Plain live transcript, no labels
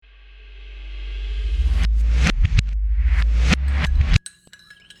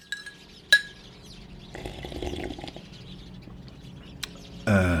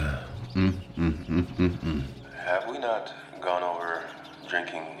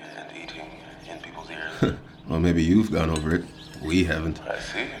and eating in people's ears. Well, maybe you've gone over it. We haven't. I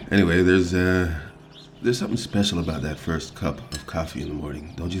see. Anyway, there's something special about that first cup of coffee in the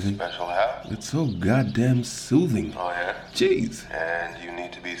morning, don't you think? Special how? It's so goddamn soothing. Oh, yeah? Jeez. And you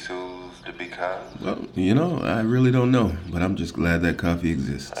need to be soothed because? Well, I really don't know, but I'm just glad that coffee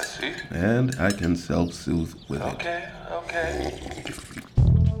exists. I see. And I can self-soothe with it. Okay.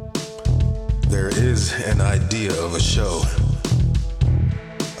 There is an idea of a show,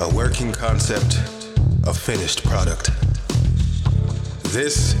 a working concept, a finished product.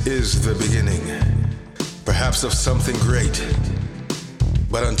 This is the beginning, perhaps of something great.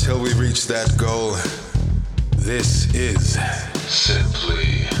 But until we reach that goal, this is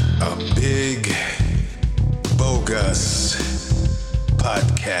simply a big, bogus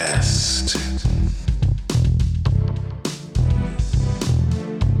podcast.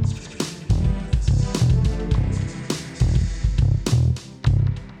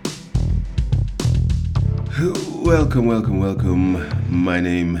 Welcome. My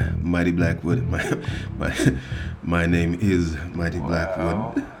name, Mighty Blackwood. My name is Mighty Blackwood.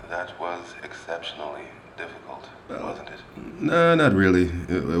 Well, that was exceptionally difficult, wasn't it? No, not really.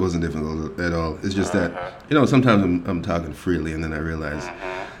 It wasn't difficult at all. It's just that, sometimes I'm talking freely and then I realize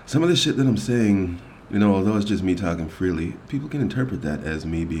some of the shit that I'm saying, although it's just me talking freely, people can interpret that as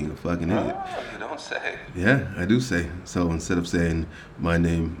me being a fucking idiot. Oh, you don't say. Yeah, I do say. So instead of saying my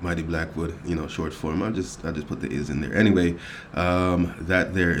name, Mighty Blackwood, short form, I just put the is in there. Anyway,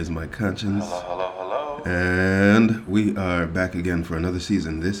 that there is my conscience. Hello. And we are back again for another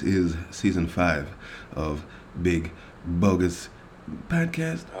season. This is season 5 of Big Bogus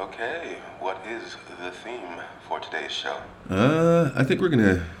Podcast. Okay, what is the theme for today's show? I think we're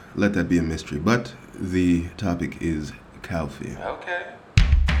gonna let that be a mystery, but the topic is coffee. Okay.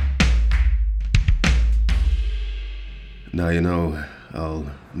 Now, I'll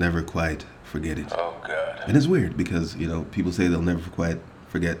never quite forget it. Oh, God. And it's weird because, people say they'll never quite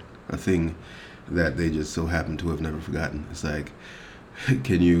forget a thing that they just so happen to have never forgotten. It's like,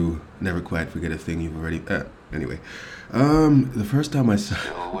 can you never quite forget a thing you've already... Anyway, the first time I saw...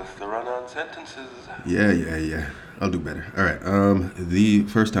 Still with the run-on sentences. Yeah. I'll do better. All right. The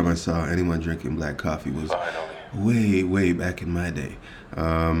first time I saw anyone drinking black coffee was way back in my day.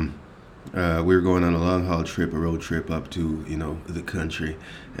 We were going on a long-haul trip, a road trip up to, the country.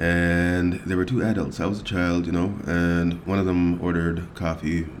 And there were 2 adults. I was a child, and one of them ordered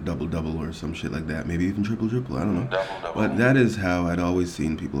coffee double or some shit like that. Maybe even triple, I don't know. Double. But that is how I'd always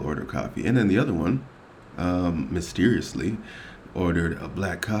seen people order coffee. And then the other one, mysteriously, ordered a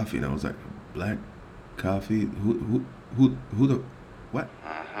black coffee. And I was like, black coffee? Who the... What?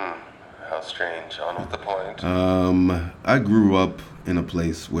 How strange. On with the point. I grew up in a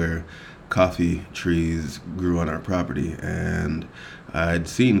place where coffee trees grew on our property, and I'd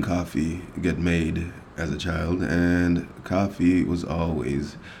seen coffee get made as a child, and coffee was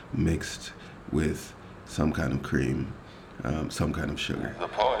always mixed with some kind of cream, some kind of sugar. The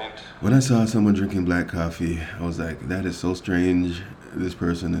point. When I saw someone drinking black coffee, I was like, that is so strange. This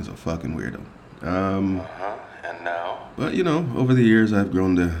person is a fucking weirdo. And now? But, over the years, I've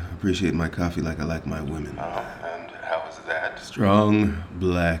grown to appreciate my coffee like I like my women. And how is that? Strong,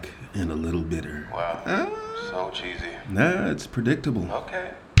 black, and a little bitter. Wow. So cheesy. Nah, it's predictable.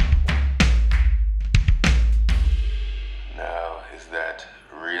 Okay. Now, is that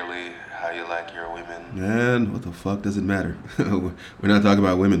really how you like your women? Man, what the fuck does it matter? We're not talking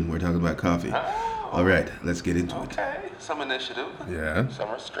about women, we're talking about coffee. Oh. All right, let's get into it. Okay. Some initiative. Yeah. Some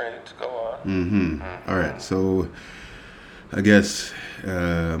restraint. Go on. All right, so I guess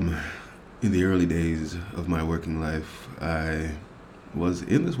in the early days of my working life, I was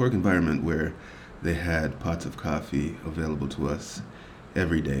in this work environment where they had pots of coffee available to us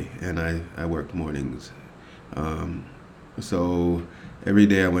every day, and I worked mornings. So every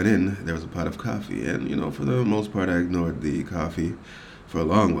day I went in, there was a pot of coffee, and for the most part I ignored the coffee for a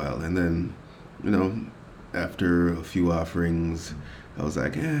long while, and then after a few offerings I was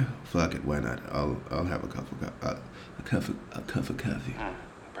like, fuck it, why not? I'll have a cup of coffee.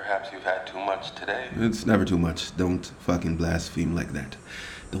 Perhaps you've had too much today. It's never too much. Don't fucking blaspheme like that.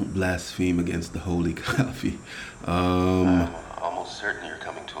 Don't blaspheme against the holy coffee. I'm almost certain you're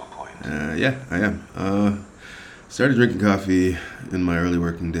coming to a point. Yeah, I am. Started drinking coffee in my early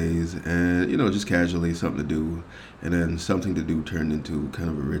working days, and just casually, something to do, and then something to do turned into kind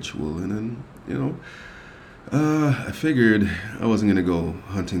of a ritual, and then I figured I wasn't gonna go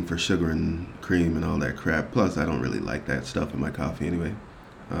hunting for sugar and cream and all that crap. Plus, I don't really like that stuff in my coffee anyway.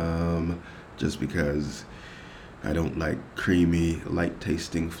 Just because I don't like creamy, light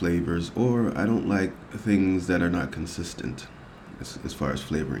tasting flavors, or I don't like things that are not consistent. as far as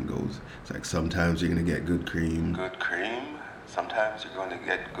flavoring goes. It's like sometimes you're gonna get good cream. Good cream? Sometimes you're going to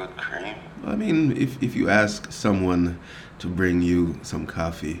get good cream. I mean, if you ask someone to bring you some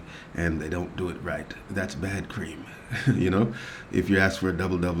coffee and they don't do it right, that's bad cream. You know, if you ask for a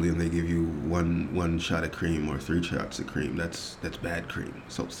double W and they give you one shot of cream or 3 shots of cream, that's bad cream.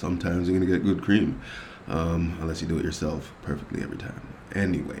 So sometimes you're gonna get good cream, unless you do it yourself perfectly every time.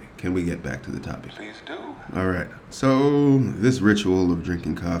 Anyway, can we get back to the topic? Please do. All right. So this ritual of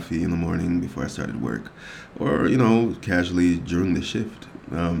drinking coffee in the morning before I started work, or casually during the shift,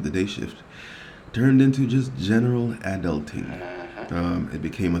 the day shift, turned into just general adulting. It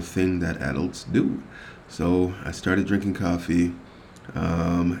became a thing that adults do. So I started drinking coffee,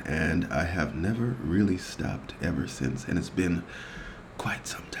 and I have never really stopped ever since, and it's been quite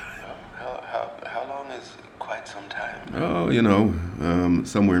some time. How long is quite some time? Oh,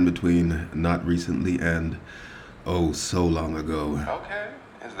 somewhere in between not recently and oh so long ago. Okay.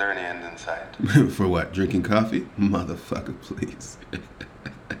 Is there any end in sight? For what? Drinking coffee? Motherfucker, please.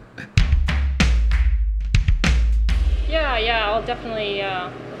 Yeah, I'll definitely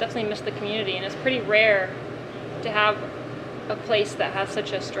miss the community, and it's pretty rare to have a place that has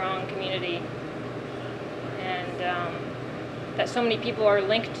such a strong community, and that so many people are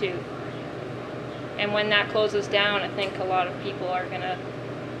linked to. And when that closes down, I think a lot of people are gonna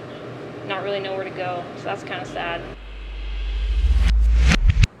not really know where to go, so that's kind of sad.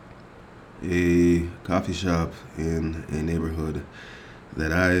 A coffee shop in a neighborhood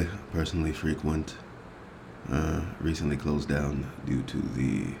that I personally frequent recently closed down due to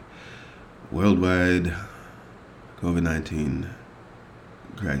the worldwide COVID-19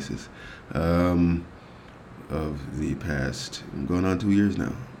 crisis of the past, going on 2 years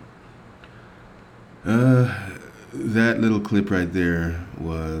now. That little clip right there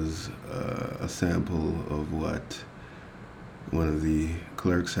was a sample of what one of the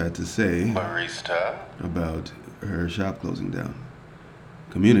clerks had to say Barista. about her shop closing down.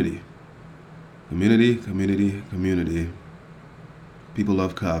 Community. Community, community, community. People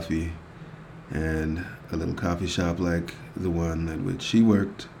love coffee, and a little coffee shop like the one at which she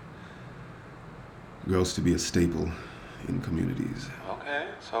worked grows to be a staple in communities. Okay,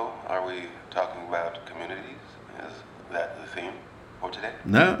 so are we talking about communities? Is that the theme for today?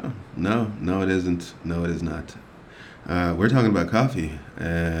 No, it isn't. No, it is not. We're talking about coffee,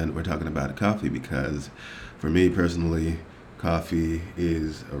 and we're talking about coffee because, for me personally, coffee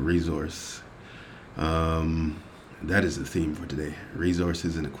is a resource. That is the theme for today: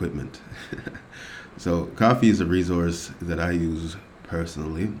 resources and equipment. So, coffee is a resource that I use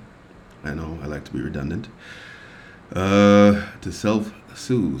personally. I know I like to be redundant. To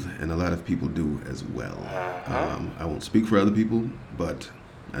self-soothe, and a lot of people do as well. I won't speak for other people, but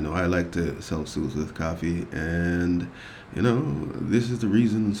I know I like to self-soothe with coffee, and this is the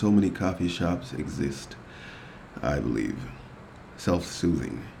reason so many coffee shops exist. I believe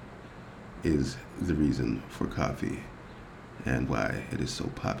self-soothing is the reason for coffee and why it is so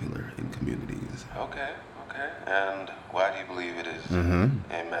popular in communities. Okay. And why do you believe it is a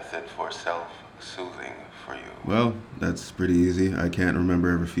method for self-soothing for you? Well, that's pretty easy. I can't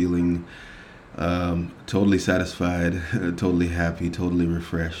remember ever feeling totally satisfied, totally happy, totally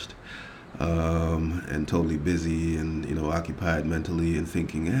refreshed, and totally busy and, occupied mentally and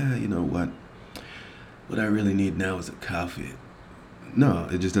thinking, what I really need now is a coffee. No,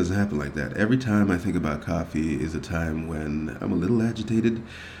 it just doesn't happen like that. Every time I think about coffee is a time when I'm a little agitated.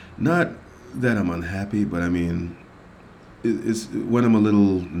 Not that I'm unhappy, but I mean, it's when I'm a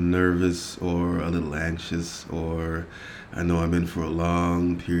little nervous or a little anxious, or I know I'm in for a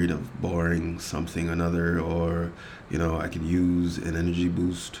long period of boring something or another, or I could use an energy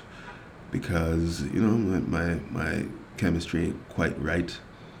boost because my chemistry ain't quite right.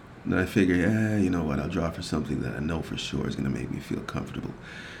 And I figure, I'll draw for something that I know for sure is going to make me feel comfortable.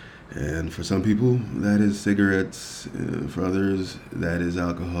 And for some people, that is cigarettes. For others, that is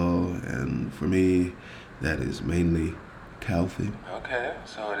alcohol. And for me, that is mainly coffee. Okay,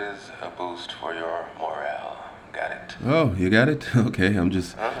 so it is a boost for your morale. Got it. Oh, you got it? Okay, I'm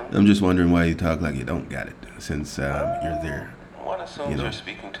just wondering why you talk like you don't got it, since you're there. One assumes you're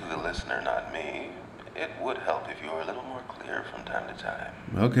speaking to the listener, not me. It would help if you were a little more clear from time to time.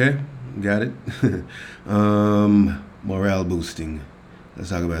 Okay, got it. Morale boosting. Let's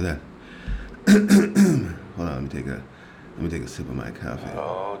talk about that. Hold on, let me take a sip of my coffee.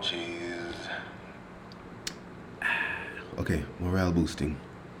 Oh, jeez. Okay, morale boosting.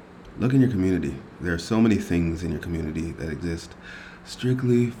 Look in your community. There are so many things in your community that exist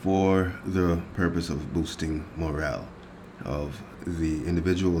strictly for the purpose of boosting morale of the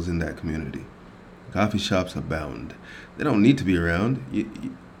individuals in that community. Coffee shops abound. They don't need to be around.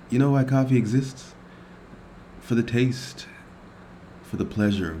 You know why coffee exists? For the taste. For the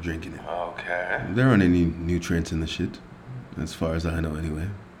pleasure of drinking it. Okay. There aren't any nutrients in the shit. As far as I know, anyway.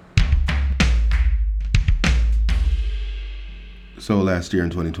 So last year in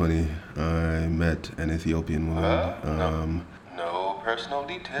 2020, I met an Ethiopian woman. No personal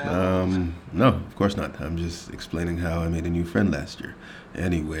details. No, of course not. I'm just explaining how I made a new friend last year.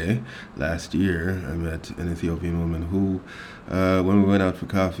 Anyway, last year I met an Ethiopian woman who, when we went out for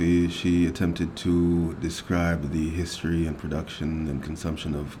coffee, she attempted to describe the history and production and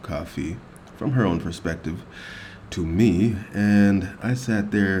consumption of coffee from her own perspective to me, and I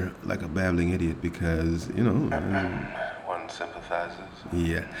sat there like a babbling idiot because, One sympathizes.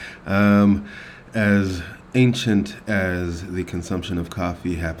 yeah. As ancient as the consumption of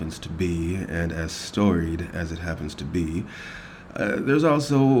coffee happens to be, and as storied as it happens to be, there's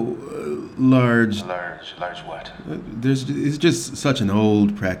also large. Large what? It's just such an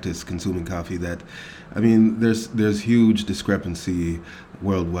old practice consuming coffee that, I mean, there's huge discrepancy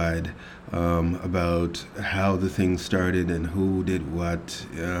worldwide about how the thing started and who did what,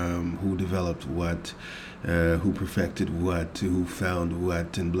 who developed what, who perfected what, who found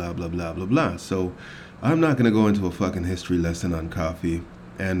what, and blah, blah, blah, blah, blah. So I'm not going to go into a fucking history lesson on coffee.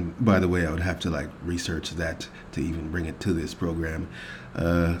 And by the way, I would have to research that to even bring it to this program.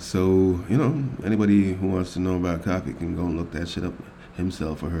 So, anybody who wants to know about coffee can go and look that shit up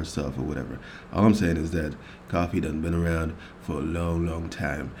himself or herself or whatever. All I'm saying is that coffee done been around for a long, long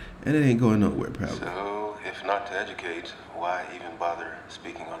time. And it ain't going nowhere, probably. So, if not to educate, why even bother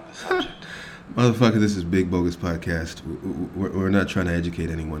speaking on the subject? Motherfucker, this is Big Bogus Podcast. We're not trying to educate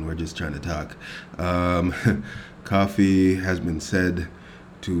anyone. We're just trying to talk. Coffee has been said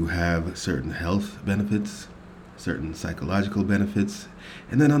to have certain health benefits, certain psychological benefits,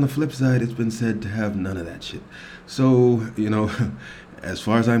 and then on the flip side, it's been said to have none of that shit. So, as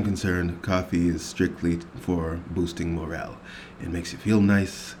far as I'm concerned, coffee is strictly for boosting morale. It makes you feel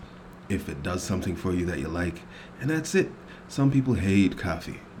nice if it does something for you that you like, and that's it. Some people hate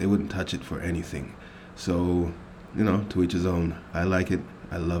coffee. They wouldn't touch it for anything. So, to each his own. I like it.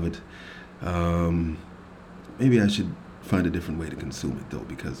 I love it. Maybe I should find a different way to consume it, though,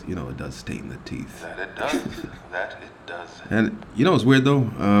 because, it does stain the teeth. That it does. That it does. And, it's weird, though,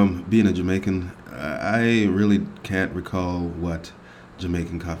 being a Jamaican, I really can't recall what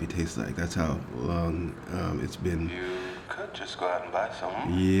Jamaican coffee tastes like. That's how long it's been. You could just go out and buy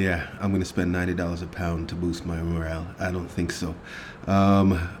some. Yeah, I'm going to spend $90 a pound to boost my morale. I don't think so.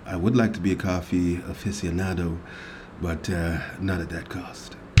 I would like to be a coffee aficionado, but not at that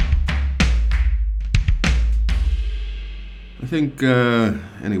cost. I think,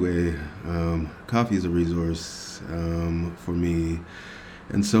 anyway, coffee is a resource for me.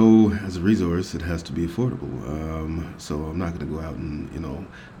 And so, as a resource, it has to be affordable. So I'm not going to go out and,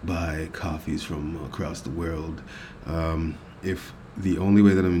 buy coffees from across the world. If the only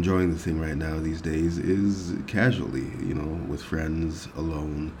way that I'm enjoying the thing right now these days is casually, with friends,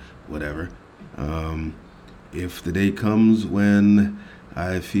 alone, whatever. If the day comes when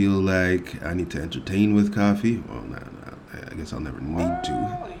I feel like I need to entertain with coffee, well, I guess I'll never need to.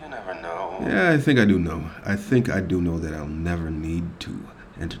 Well, you never know. Yeah, I think I do know. I think I do know that I'll never need to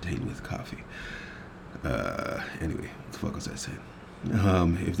entertain with coffee. Anyway, what the fuck was I saying?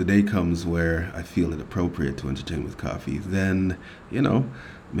 If the day comes where I feel it appropriate to entertain with coffee, then,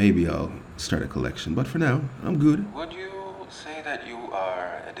 maybe I'll start a collection. But for now, I'm good. Would you say that you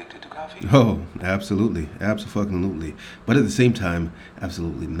are addicted to coffee? Oh, absolutely. Absolutely. But at the same time,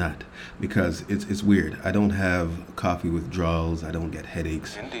 absolutely not. Because it's weird. I don't have coffee withdrawals. I don't get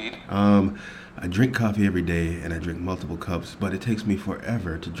headaches. Indeed. I drink coffee every day, and I drink multiple cups, but it takes me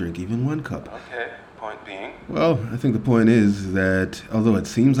forever to drink even one cup. Okay, point being? Well, I think the point is that although it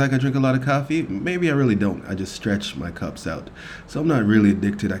seems like I drink a lot of coffee, maybe I really don't. I just stretch my cups out. So I'm not really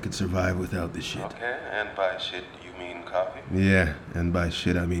addicted. I could survive without this shit. Okay, and by shit you mean coffee? Yeah, and by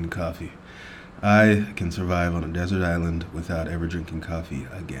shit I mean coffee. I can survive on a desert island without ever drinking coffee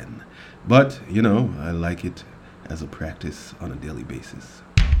again. But, I like it as a practice on a daily basis.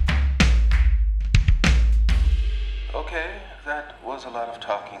 Okay, that was a lot of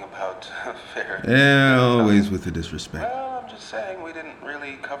talking about fair. Yeah, always with the disrespect. Well, I'm just saying we didn't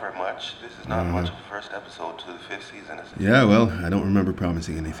really cover much. This is not much of a first episode to the 5th season, is it? Yeah, well, I don't remember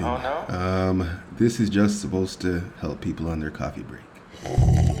promising anything. Oh, no? This is just supposed to help people on their coffee break.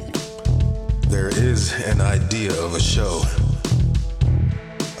 There is an idea of a show,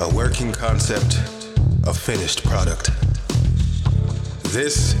 a working concept, a finished product.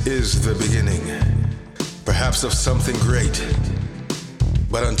 This is the beginning, perhaps of something great,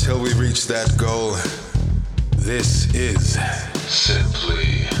 But until we reach that goal, this is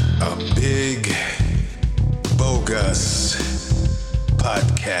simply a big, bogus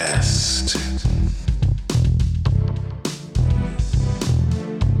podcast.